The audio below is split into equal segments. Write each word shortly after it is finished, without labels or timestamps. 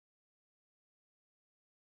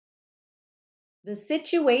The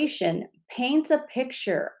situation paints a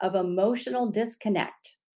picture of emotional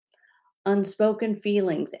disconnect, unspoken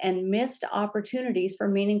feelings, and missed opportunities for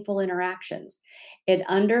meaningful interactions. It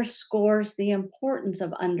underscores the importance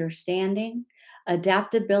of understanding,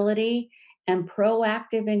 adaptability, and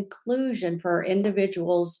proactive inclusion for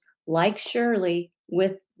individuals like Shirley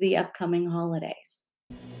with the upcoming holidays.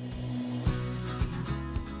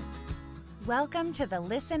 Welcome to the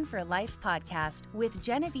Listen for Life podcast with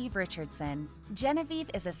Genevieve Richardson. Genevieve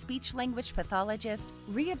is a speech-language pathologist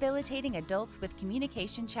rehabilitating adults with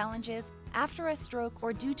communication challenges after a stroke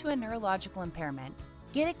or due to a neurological impairment.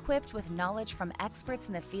 Get equipped with knowledge from experts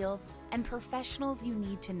in the field and professionals you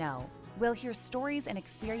need to know. We'll hear stories and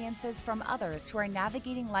experiences from others who are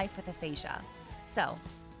navigating life with aphasia. So,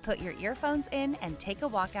 put your earphones in and take a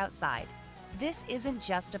walk outside. This isn't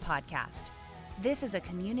just a podcast. This is a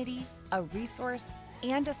community, a resource,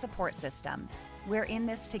 and a support system. We're in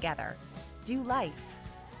this together. Do life.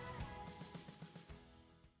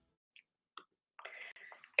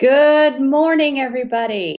 Good morning,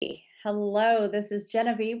 everybody. Hello, this is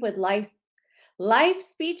Genevieve with Life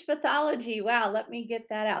Speech Pathology. Wow, let me get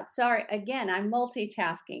that out. Sorry, again, I'm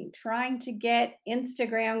multitasking, trying to get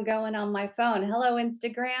Instagram going on my phone. Hello,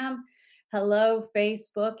 Instagram. Hello,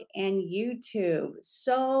 Facebook and YouTube.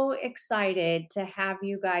 So excited to have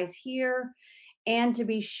you guys here and to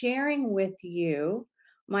be sharing with you.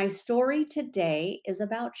 My story today is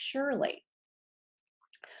about Shirley.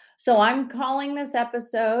 So I'm calling this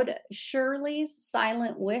episode Shirley's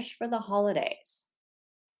Silent Wish for the Holidays.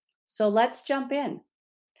 So let's jump in.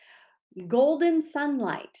 Golden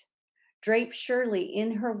sunlight draped Shirley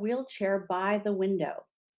in her wheelchair by the window.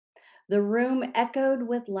 The room echoed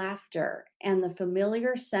with laughter and the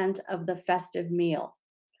familiar scent of the festive meal.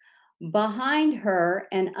 Behind her,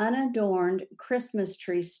 an unadorned Christmas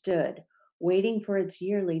tree stood, waiting for its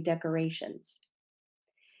yearly decorations.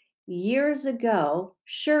 Years ago,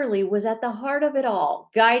 Shirley was at the heart of it all,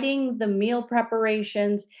 guiding the meal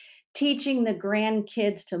preparations, teaching the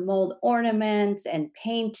grandkids to mold ornaments and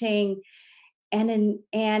painting, and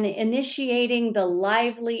initiating the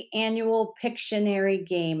lively annual Pictionary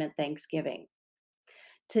game at Thanksgiving.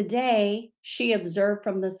 Today, she observed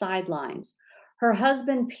from the sidelines. Her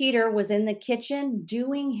husband, Peter, was in the kitchen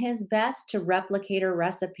doing his best to replicate her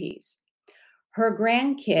recipes. Her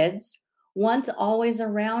grandkids, once always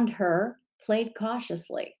around her, played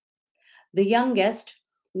cautiously. The youngest,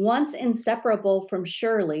 once inseparable from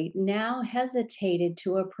Shirley, now hesitated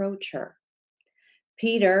to approach her.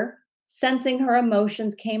 Peter, sensing her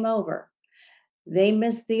emotions, came over. "They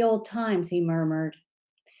miss the old times," he murmured.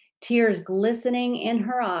 Tears glistening in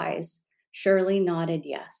her eyes, Shirley nodded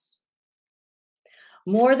yes.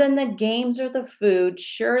 More than the games or the food,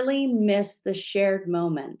 Shirley missed the shared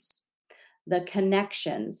moments, the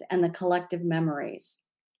connections, and the collective memories.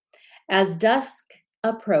 As dusk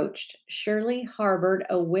approached, Shirley harbored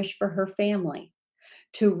a wish for her family,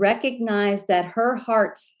 to recognize that her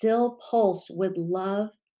heart still pulsed with love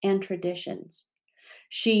and traditions.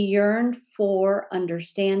 She yearned for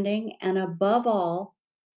understanding and, above all,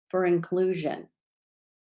 for inclusion.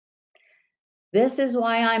 This is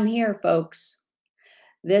why I'm here, folks.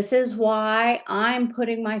 This is why I'm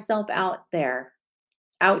putting myself out there,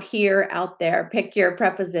 out here, out there. Pick your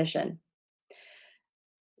preposition.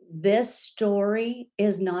 This story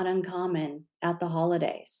is not uncommon at the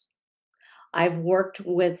holidays. I've worked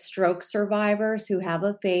with stroke survivors who have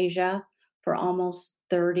aphasia for almost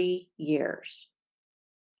 30 years.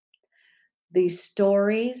 These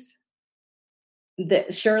stories,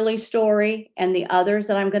 the Shirley story and the others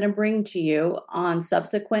that I'm going to bring to you on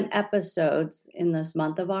subsequent episodes in this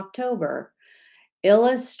month of October,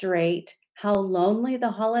 illustrate how lonely the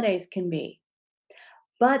holidays can be.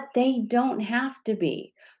 But they don't have to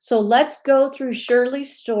be. So let's go through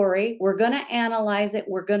Shirley's story. We're going to analyze it.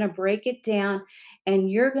 We're going to break it down.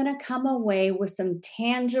 And you're going to come away with some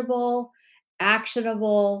tangible,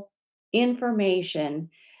 actionable information,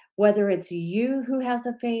 whether it's you who has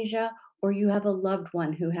aphasia or you have a loved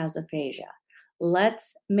one who has aphasia.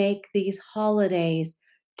 Let's make these holidays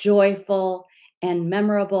joyful and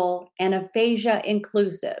memorable and aphasia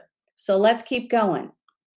inclusive. So let's keep going.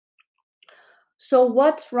 So,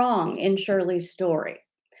 what's wrong in Shirley's story?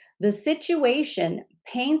 The situation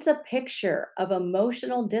paints a picture of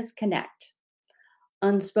emotional disconnect,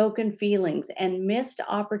 unspoken feelings, and missed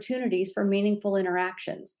opportunities for meaningful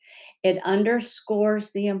interactions. It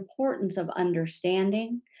underscores the importance of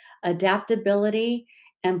understanding, adaptability,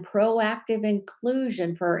 and proactive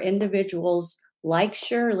inclusion for individuals like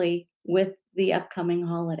Shirley with the upcoming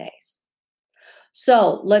holidays.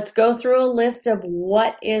 So let's go through a list of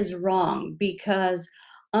what is wrong, because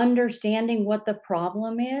understanding what the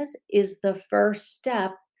problem is the first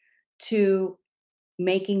step to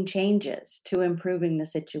making changes, to improving the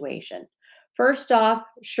situation. First off,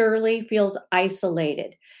 Shirley feels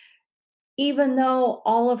isolated. Even though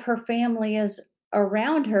all of her family is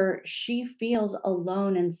around her, she feels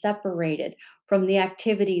alone and separated from the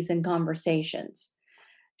activities and conversations.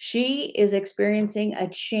 She is experiencing a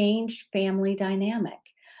changed family dynamic.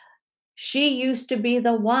 She used to be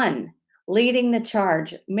the one leading the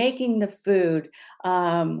charge, making the food,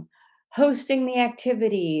 um, hosting the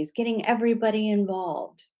activities, getting everybody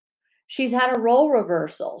involved. She's had a role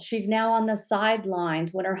reversal. She's now on the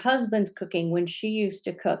sidelines when her husband's cooking when she used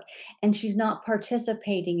to cook, and she's not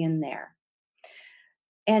participating in there.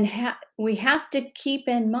 And we have to keep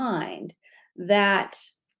in mind that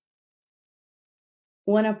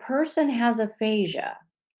when a person has aphasia,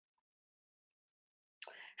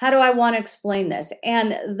 how do I want to explain this?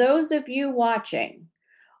 And those of you watching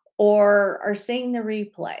or are seeing the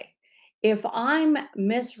replay, if I'm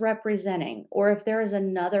misrepresenting or if there is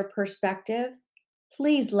another perspective,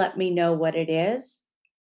 please let me know what it is.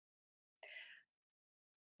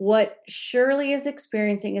 What Shirley is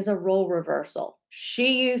experiencing is a role reversal.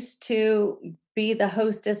 She used to be the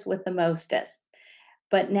hostess with the mostest,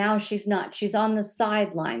 but now she's not. She's on the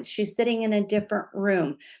sidelines. She's sitting in a different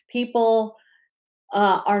room. People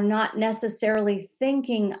are not necessarily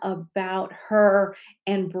thinking about her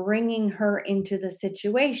and bringing her into the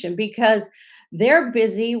situation because they're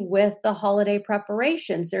busy with the holiday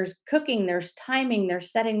preparations. There's cooking, there's timing,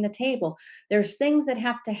 there's setting the table. There's things that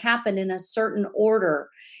have to happen in a certain order,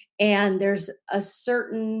 and there's a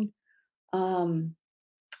certain um,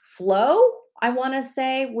 flow. I want to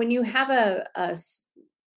say when you have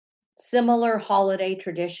similar holiday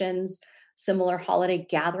traditions, similar holiday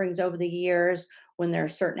gatherings over the years, when there are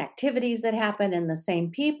certain activities that happen and the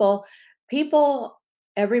same people,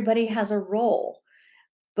 everybody has a role.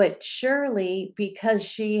 But Shirley, because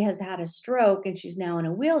she has had a stroke and she's now in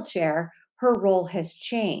a wheelchair, her role has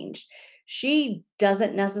changed. She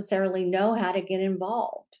doesn't necessarily know how to get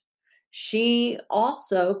involved. She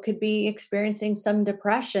also could be experiencing some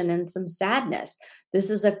depression and some sadness.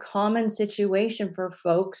 This is a common situation for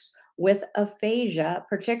folks with aphasia,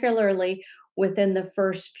 particularly within the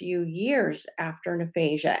first few years after an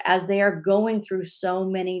aphasia, as they are going through so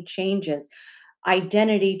many changes,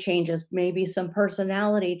 identity changes, maybe some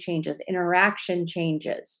personality changes, interaction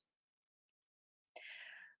changes.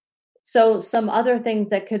 So, some other things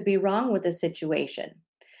that could be wrong with the situation.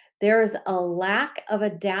 There's a lack of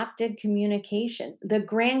adapted communication. The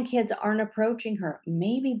grandkids aren't approaching her.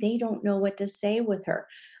 Maybe they don't know what to say with her.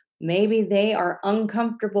 Maybe they are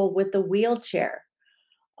uncomfortable with the wheelchair.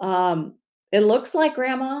 Um, it looks like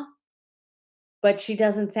grandma, but she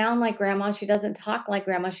doesn't sound like grandma. She doesn't talk like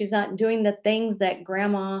grandma. She's not doing the things that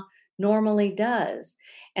grandma normally does.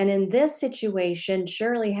 And in this situation,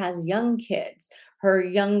 Shirley has young kids. Her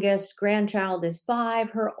youngest grandchild is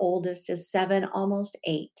 5, her oldest is 7, almost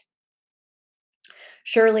 8.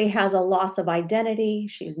 Shirley has a loss of identity.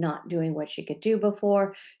 She's not doing what she could do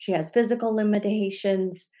before. She has physical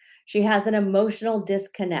limitations. She has an emotional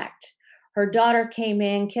disconnect. Her daughter came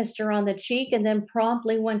in, kissed her on the cheek, and then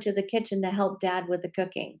promptly went to the kitchen to help dad with the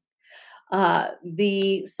cooking.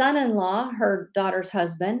 The son in law, her daughter's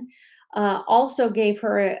husband, also gave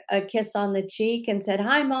her a kiss on the cheek and said,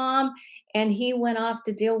 "Hi, mom." And he went off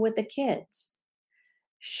to deal with the kids.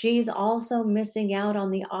 She's also missing out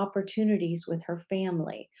on the opportunities with her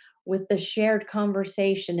family, with the shared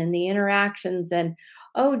conversation and the interactions. And,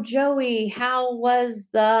 "Oh, Joey, how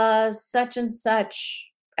was the such and such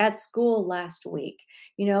at school last week?"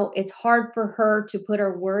 It's hard for her to put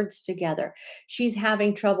her words together. She's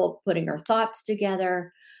having trouble putting her thoughts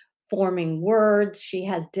together, forming words. She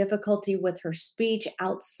has difficulty with her speech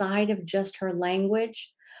outside of just her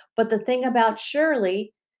language. But the thing about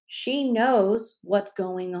Shirley, she knows what's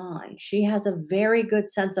going on. She has a very good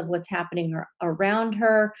sense of what's happening around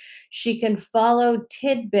her. She can follow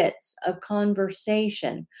tidbits of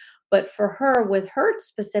conversation. But for her, with her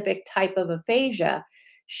specific type of aphasia,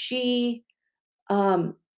 she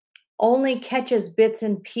um, only catches bits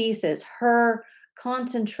and pieces. Her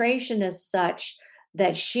concentration is such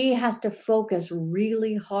that she has to focus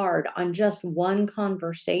really hard on just one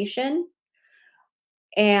conversation.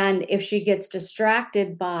 And if she gets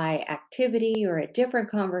distracted by activity or a different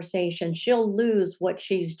conversation, she'll lose what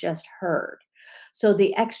she's just heard. So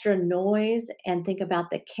the extra noise and think about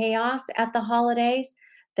the chaos at the holidays,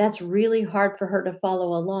 that's really hard for her to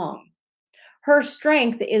follow along. Her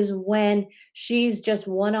strength is when she's just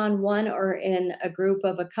one on one or in a group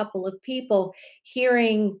of a couple of people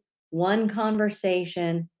hearing one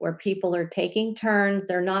conversation where people are taking turns,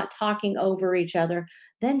 they're not talking over each other,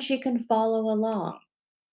 then she can follow along.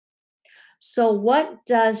 So, what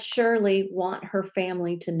does Shirley want her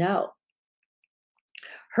family to know?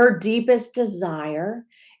 Her deepest desire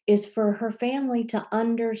is for her family to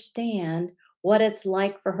understand what it's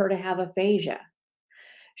like for her to have aphasia.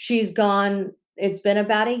 It's been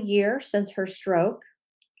about a year since her stroke,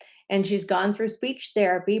 and she's gone through speech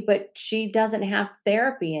therapy, but she doesn't have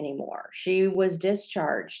therapy anymore. She was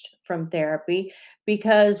discharged from therapy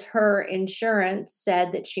because her insurance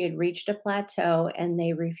said that she had reached a plateau and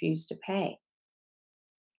they refused to pay.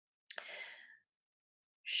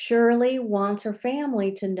 Shirley wants her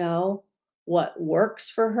family to know what works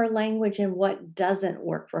for her language and what doesn't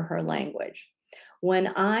work for her language. When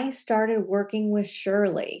I started working with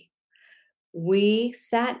Shirley, we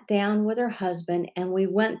sat down with her husband and we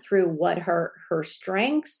went through what her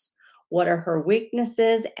strengths, what are her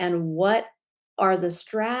weaknesses, and what are the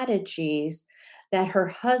strategies that her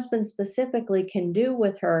husband specifically can do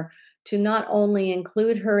with her to not only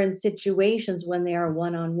include her in situations when they are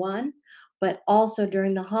one-on-one, but also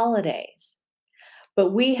during the holidays.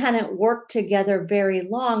 But we hadn't worked together very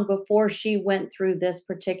long before she went through this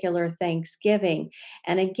particular Thanksgiving.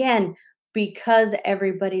 And again, because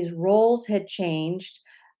everybody's roles had changed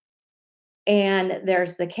and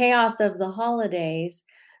there's the chaos of the holidays,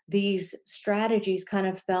 these strategies kind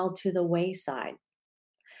of fell to the wayside.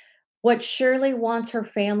 What Shirley wants her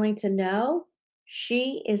family to know,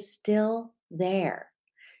 she is still there.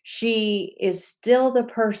 She is still the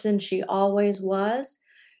person she always was.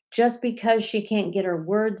 Just because she can't get her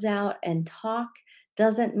words out and talk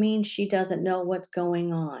doesn't mean she doesn't know what's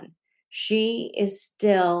going on. She is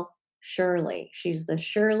still Shirley. She's the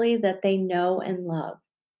Shirley that they know and love.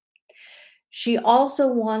 She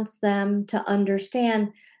also wants them to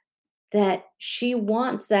understand that she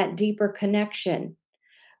wants that deeper connection.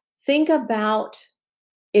 Think about,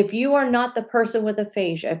 if you are not the person with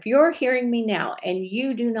aphasia, if you're hearing me now and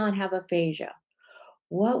you do not have aphasia,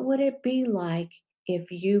 what would it be like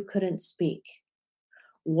if you couldn't speak?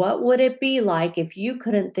 What would it be like if you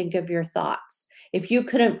couldn't think of your thoughts? If you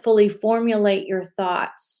couldn't fully formulate your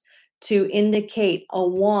thoughts to indicate a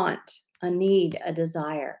want, a need, a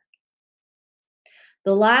desire?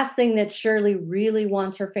 The last thing that Shirley really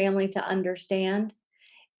wants her family to understand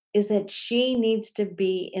is that she needs to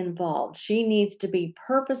be involved. She needs to be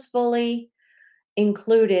purposefully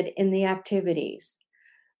included in the activities.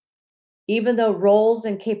 Even though roles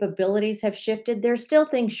and capabilities have shifted, there's still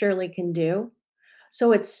things Shirley can do.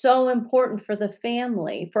 So it's so important for the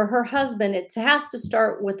family, for her husband, it has to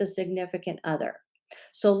start with a significant other.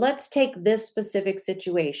 So let's take this specific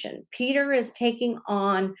situation. Peter is taking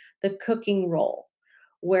on the cooking role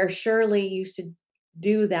where Shirley used to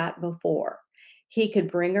do that before. He could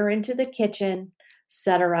bring her into the kitchen,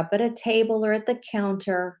 set her up at a table or at the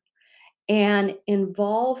counter, and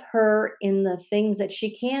involve her in the things that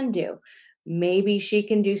she can do. Maybe she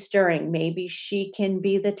can do stirring. Maybe she can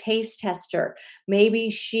be the taste tester. Maybe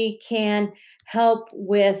she can help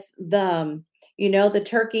with the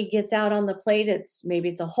turkey gets out on the plate. Maybe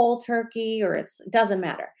it's a whole turkey or it doesn't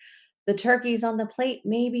matter. The turkey's on the plate.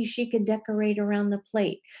 Maybe she could decorate around the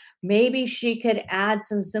plate. Maybe she could add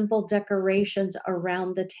some simple decorations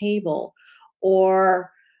around the table,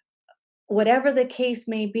 or whatever the case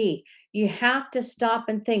may be. You have to stop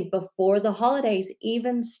and think before the holidays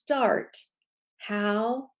even start.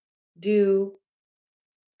 How do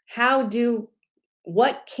how do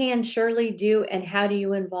what can Shirley do and how do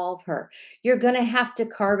you involve her? You're going to have to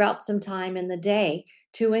carve out some time in the day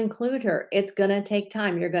to include her. It's going to take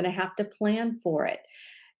time. You're going to have to plan for it.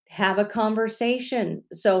 Have a conversation.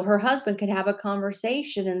 So her husband could have a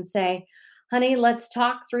conversation and say, "Honey, let's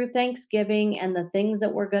talk through Thanksgiving and the things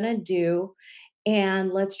that we're going to do,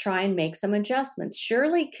 and let's try and make some adjustments."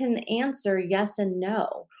 Shirley can answer yes and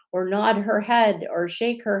no, or nod her head or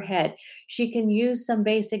shake her head. She can use some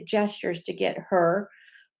basic gestures to get her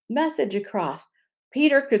message across.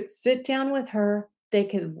 Peter could sit down with her. They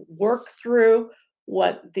could work through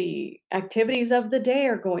what the activities of the day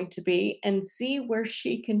are going to be and see where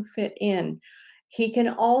she can fit in. He can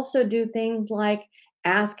also do things like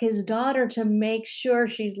ask his daughter to make sure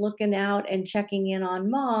she's looking out and checking in on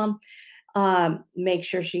mom, make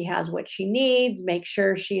sure she has what she needs, make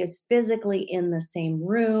sure she is physically in the same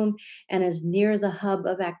room and is near the hub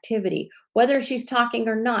of activity. Whether she's talking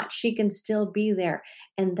or not, she can still be there.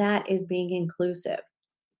 And that is being inclusive.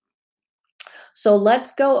 So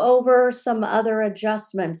let's go over some other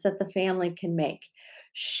adjustments that the family can make.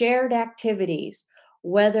 Shared activities,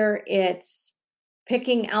 whether it's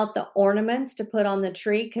picking out the ornaments to put on the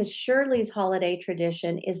tree, because Shirley's holiday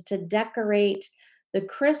tradition is to decorate the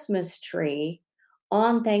Christmas tree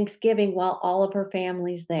on Thanksgiving while all of her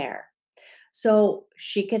family's there. So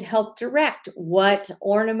she could help direct what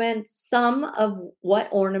ornaments, some of what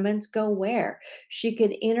ornaments go where. She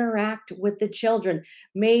could interact with the children.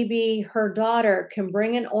 Maybe her daughter can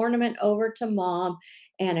bring an ornament over to mom,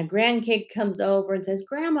 and a grandkid comes over and says,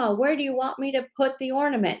 "Grandma, where do you want me to put the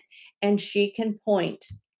ornament?" And she can point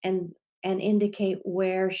and indicate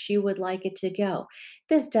where she would like it to go.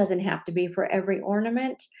 This doesn't have to be for every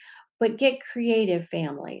ornament, but get creative,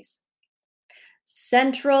 families.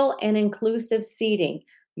 Central and inclusive seating.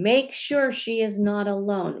 Make sure she is not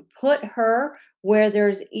alone. Put her where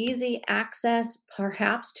there's easy access,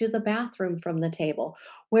 perhaps to the bathroom from the table,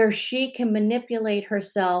 where she can manipulate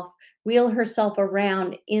herself, wheel herself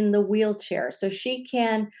around in the wheelchair so she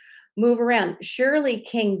can move around. Shirley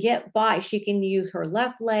can get by. She can use her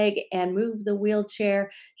left leg and move the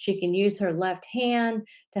wheelchair. She can use her left hand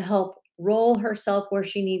to help roll herself where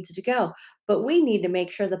she needs to go. But we need to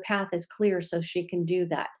make sure the path is clear so she can do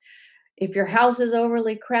that. If your house is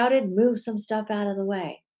overly crowded, move some stuff out of the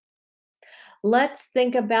way. Let's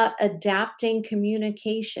think about adapting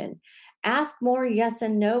communication. Ask more yes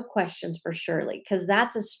and no questions for Shirley, because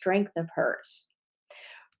that's a strength of hers.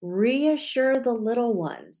 Reassure the little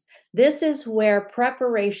ones. This is where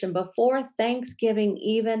preparation before Thanksgiving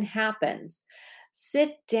even happens.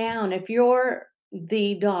 Sit down. If you're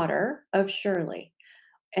the daughter of Shirley,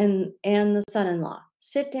 and the son-in-law,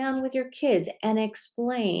 sit down with your kids and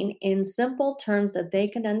explain in simple terms that they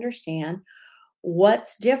can understand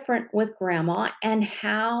what's different with grandma and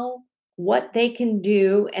how, what they can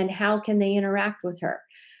do and how can they interact with her.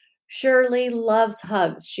 Shirley loves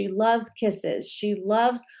hugs, she loves kisses, she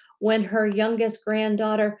loves when her youngest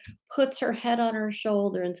granddaughter puts her head on her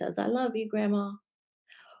shoulder and says, "I love you, grandma."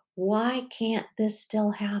 Why can't this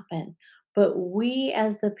still happen? But we,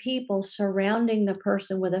 as the people surrounding the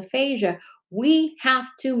person with aphasia, we have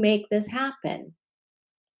to make this happen.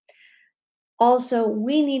 Also,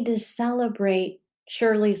 we need to celebrate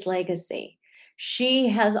Shirley's legacy. She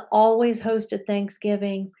has always hosted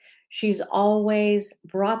Thanksgiving. She's always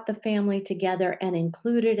brought the family together and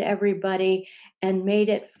included everybody and made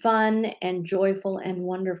it fun and joyful and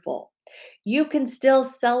wonderful. You can still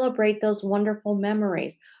celebrate those wonderful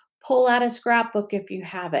memories. Pull out a scrapbook if you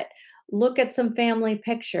have it. Look at some family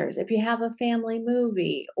pictures if you have a family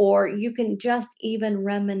movie, or you can just even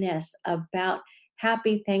reminisce about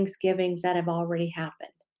happy Thanksgivings that have already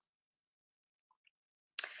happened.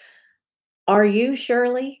 Are you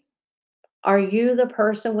Shirley? Are you the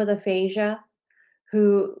person with aphasia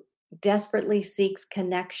who desperately seeks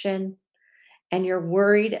connection and you're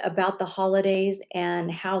worried about the holidays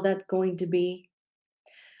and how that's going to be?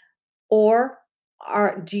 Or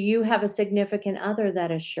do you have a significant other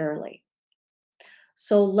that is Shirley?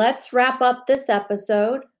 So let's wrap up this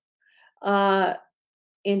episode. Uh,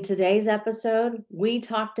 in today's episode, we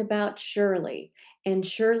talked about Shirley and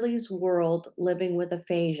Shirley's world living with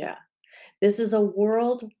aphasia. This is a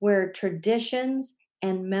world where traditions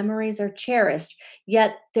and memories are cherished,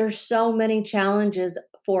 yet there's so many challenges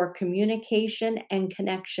for communication and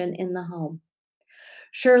connection in the home.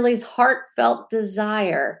 Shirley's heartfelt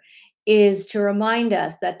desire is to remind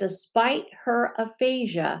us that despite her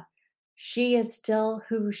aphasia, she is still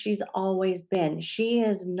who she's always been. She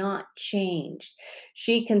has not changed.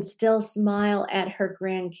 She can still smile at her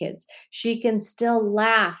grandkids. She can still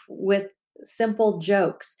laugh with simple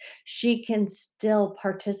jokes. She can still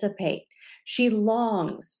participate. She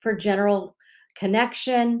longs for general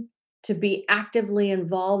connection, to be actively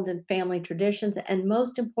involved in family traditions. And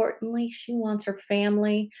most importantly, she wants her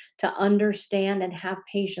family to understand and have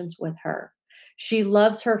patience with her. She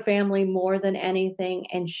loves her family more than anything,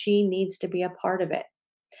 and she needs to be a part of it.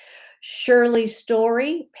 Shirley's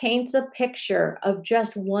story paints a picture of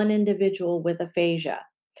just one individual with aphasia.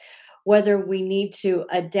 Whether we need to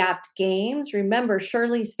adapt games, remember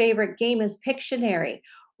Shirley's favorite game is Pictionary.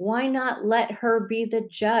 Why not let her be the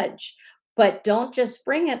judge? But don't just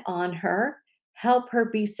spring it on her. Help her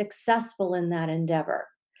be successful in that endeavor.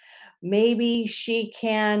 Maybe she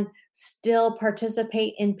can still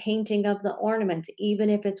participate in painting of the ornaments, even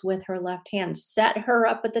if it's with her left hand. Set her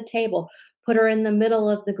up at the table, put her in the middle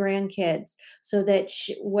of the grandkids so that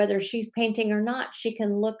whether she's painting or not, she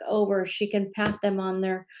can look over, she can pat them on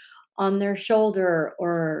their shoulder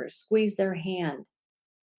or squeeze their hand.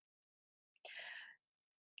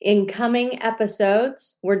 In coming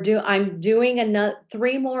episodes, I'm doing another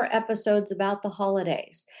 3 more episodes about the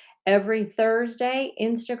holidays. Every Thursday,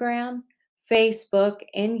 Instagram, Facebook,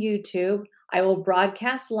 and YouTube, I will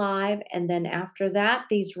broadcast live, and then after that,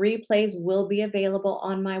 these replays will be available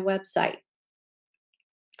on my website.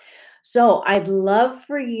 So I'd love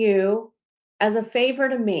for you, as a favor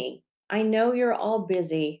to me, I know you're all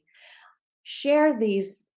busy, share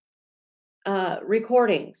these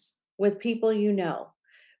recordings with people you know,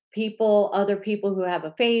 other people who have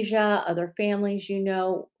aphasia, other families you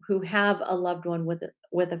know who have a loved one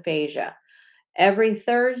with aphasia. Every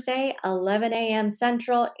Thursday, 11 a.m.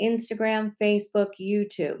 Central, Instagram, Facebook,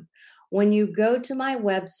 YouTube. When you go to my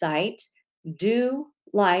website,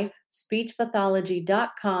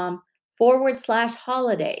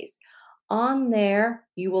 dolifespeechpathology.com/holidays, on there,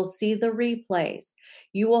 you will see the replays.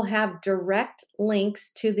 You will have direct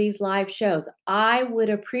links to these live shows. I would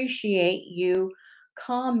appreciate you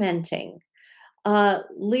commenting.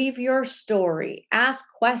 Leave your story, ask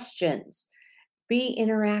questions, be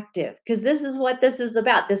interactive, because this is what this is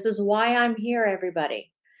about. This is why I'm here,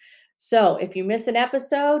 everybody. So if you miss an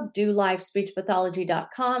episode, do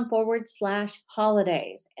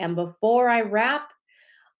lifespeechpathology.com/holidays. And before I wrap,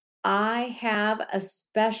 I have a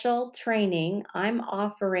special training I'm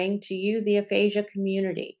offering to you, the aphasia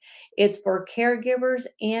community. It's for caregivers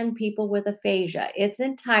and people with aphasia. It's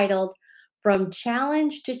entitled From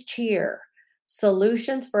Challenge to Cheer: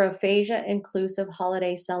 Solutions for Aphasia Inclusive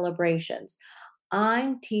Holiday Celebrations.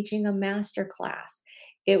 I'm teaching a masterclass.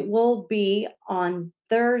 It will be on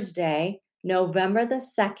Thursday, November the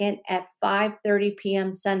 2nd at 5:30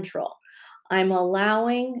 p.m. Central. I'm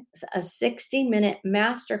allowing a 60-minute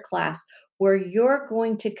masterclass where you're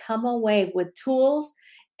going to come away with tools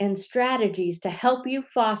and strategies to help you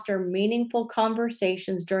foster meaningful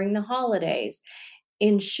conversations during the holidays,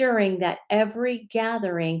 ensuring that every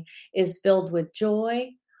gathering is filled with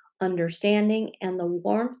joy, understanding, and the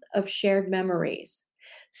warmth of shared memories.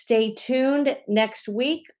 Stay tuned next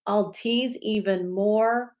week. I'll tease even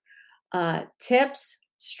more tips,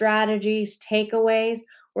 strategies, takeaways.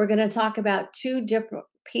 We're going to talk about two different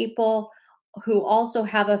people who also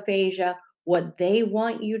have aphasia, what they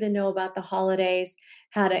want you to know about the holidays,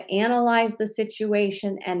 how to analyze the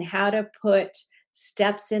situation, and how to put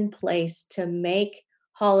steps in place to make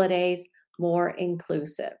holidays more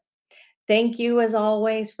inclusive. Thank you, as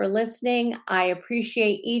always, for listening. I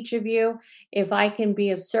appreciate each of you. If I can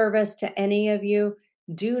be of service to any of you,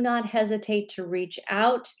 do not hesitate to reach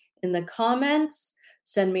out in the comments.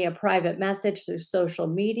 Send me a private message through social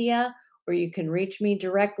media, or you can reach me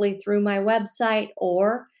directly through my website,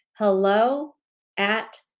 or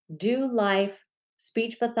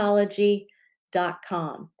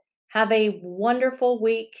hello@dolifespeechpathology.com. Have a wonderful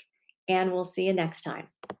week, and we'll see you next time.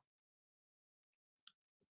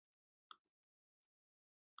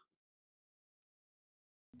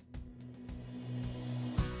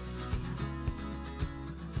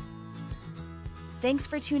 Thanks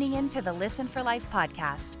for tuning in to the Listen for Life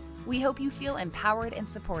podcast. We hope you feel empowered and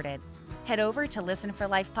supported. Head over to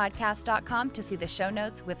listenforlifepodcast.com to see the show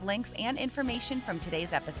notes with links and information from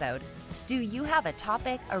today's episode. Do you have a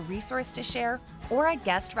topic, a resource to share, or a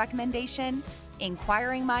guest recommendation?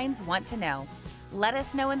 Inquiring minds want to know. Let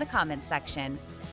us know in the comments section.